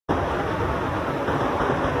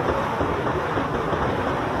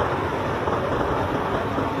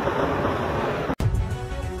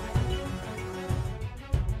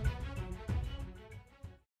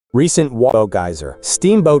Recent Steamboat Geyser.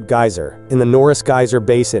 Steamboat Geyser, in the Norris Geyser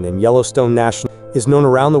Basin in Yellowstone National Park, is known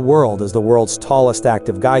around the world as the world's tallest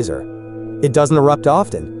active geyser. It doesn't erupt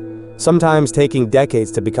often, sometimes taking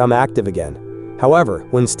decades to become active again. However,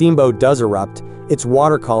 when Steamboat does erupt, its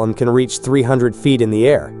water column can reach 300 feet in the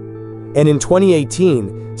air. And in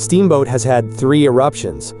 2018, Steamboat has had 3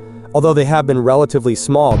 eruptions, although they have been relatively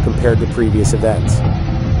small compared to previous events.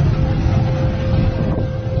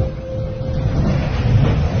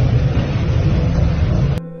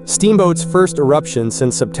 Steamboat's first eruption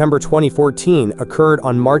since September 2014 occurred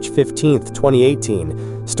on March 15,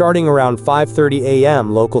 2018, starting around 5:30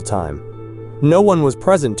 a.m. local time. No one was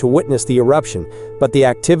present to witness the eruption, but the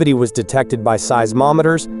activity was detected by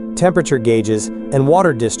seismometers, temperature gauges, and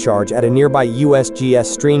water discharge at a nearby USGS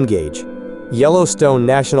stream gauge. Yellowstone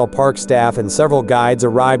National Park staff and several guides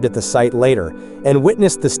arrived at the site later and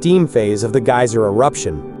witnessed the steam phase of the geyser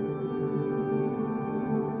eruption.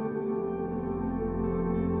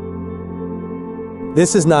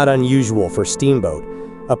 This is not unusual for Steamboat.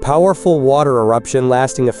 A powerful water eruption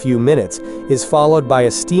lasting a few minutes is followed by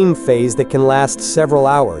a steam phase that can last several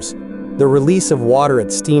hours. The release of water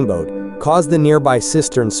at Steamboat caused the nearby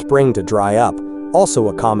cistern spring to dry up, also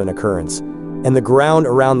a common occurrence, and the ground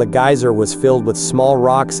around the geyser was filled with small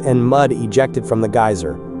rocks and mud ejected from the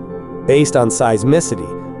geyser. Based on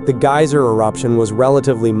seismicity, the geyser eruption was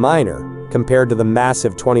relatively minor compared to the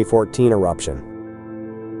massive 2014 eruption.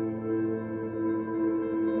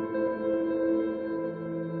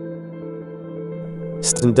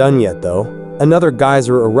 Isn't done yet though. Another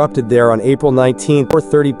geyser erupted there on April 19,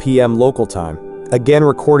 4:30 p.m. local time, again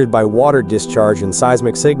recorded by water discharge and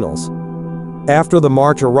seismic signals. After the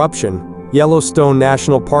March eruption, Yellowstone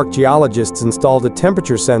National Park geologists installed a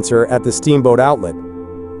temperature sensor at the Steamboat outlet.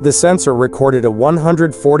 The sensor recorded a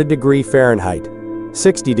 140 Fahrenheit,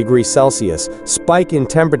 60 Celsius spike in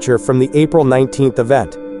temperature from the April 19th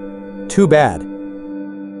event. Too bad.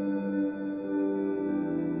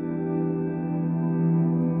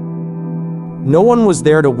 No one was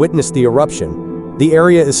there to witness the eruption. The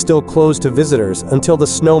area is still closed to visitors until the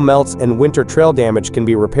snow melts and winter trail damage can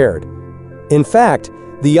be repaired. In fact,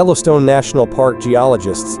 the Yellowstone National Park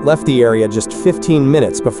geologists left the area just 15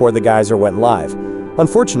 minutes before the geyser went live.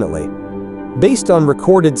 Unfortunately, based on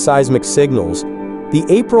recorded seismic signals, the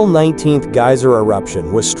April 19th geyser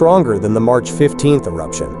eruption was stronger than the March 15th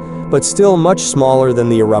eruption, but still much smaller than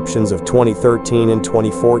the eruptions of 2013 and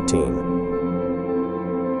 2014.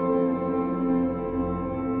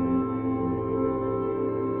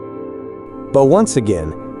 But once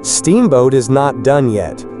again, Steamboat is not done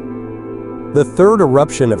yet. The third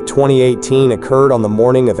eruption of 2018 occurred on the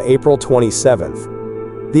morning of April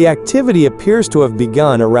 27th. The activity appears to have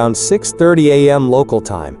begun around 6:30 a.m. local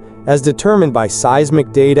time, as determined by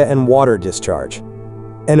seismic data and water discharge.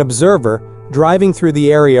 An observer driving through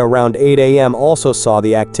the area around 8 a.m. also saw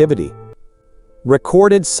the activity.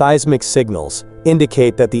 Recorded seismic signals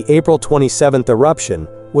indicate that the April 27th eruption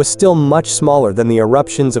was still much smaller than the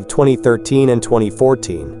eruptions of 2013 and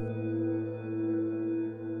 2014.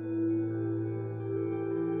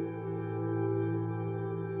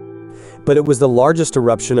 But it was the largest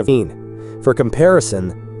eruption of 2018. For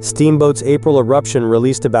comparison, Steamboat's April eruption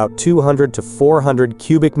released about 200 to 400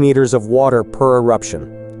 cubic meters of water per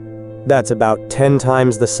eruption. That's about 10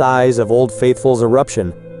 times the size of Old Faithful's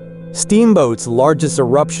eruption. Steamboat's largest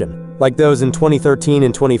eruption, like those in 2013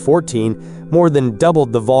 and 2014, more than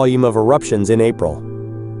doubled the volume of eruptions in April.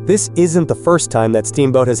 This isn't the first time that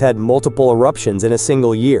Steamboat has had multiple eruptions in a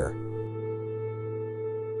single year.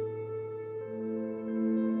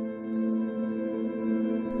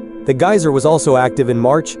 The geyser was also active in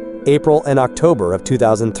March, April, and October of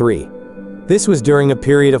 2003. This was during a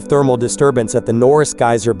period of thermal disturbance at the Norris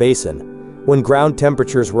Geyser Basin, when ground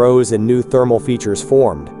temperatures rose and new thermal features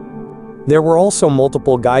formed. There were also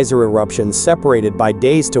multiple geyser eruptions separated by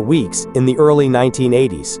days to weeks in the early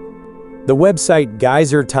 1980s. The website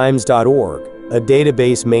geysertimes.org, a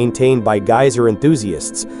database maintained by geyser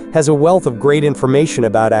enthusiasts, has a wealth of great information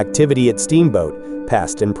about activity at Steamboat,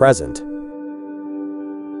 past and present.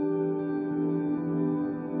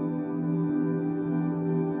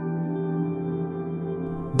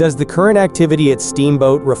 Does the current activity at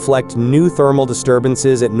Steamboat reflect new thermal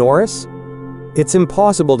disturbances at Norris? It's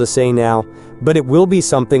impossible to say now, but it will be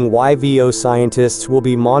something YVO scientists will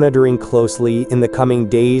be monitoring closely in the coming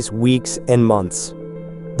days, weeks, and months.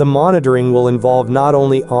 The monitoring will involve not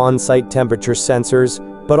only on-site temperature sensors,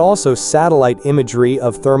 but also satellite imagery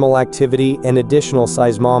of thermal activity and additional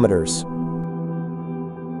seismometers.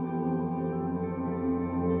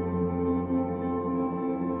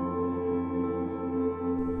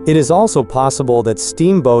 It is also possible that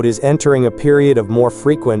Steamboat is entering a period of more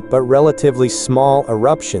frequent but relatively small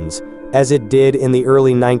eruptions, as it did in the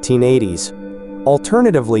early 1980s.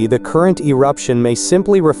 Alternatively, the current eruption may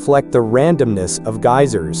simply reflect the randomness of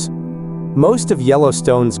geysers. Most of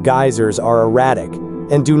Yellowstone's geysers are erratic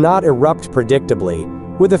and do not erupt predictably,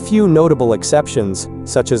 with a few notable exceptions,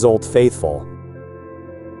 such as Old Faithful.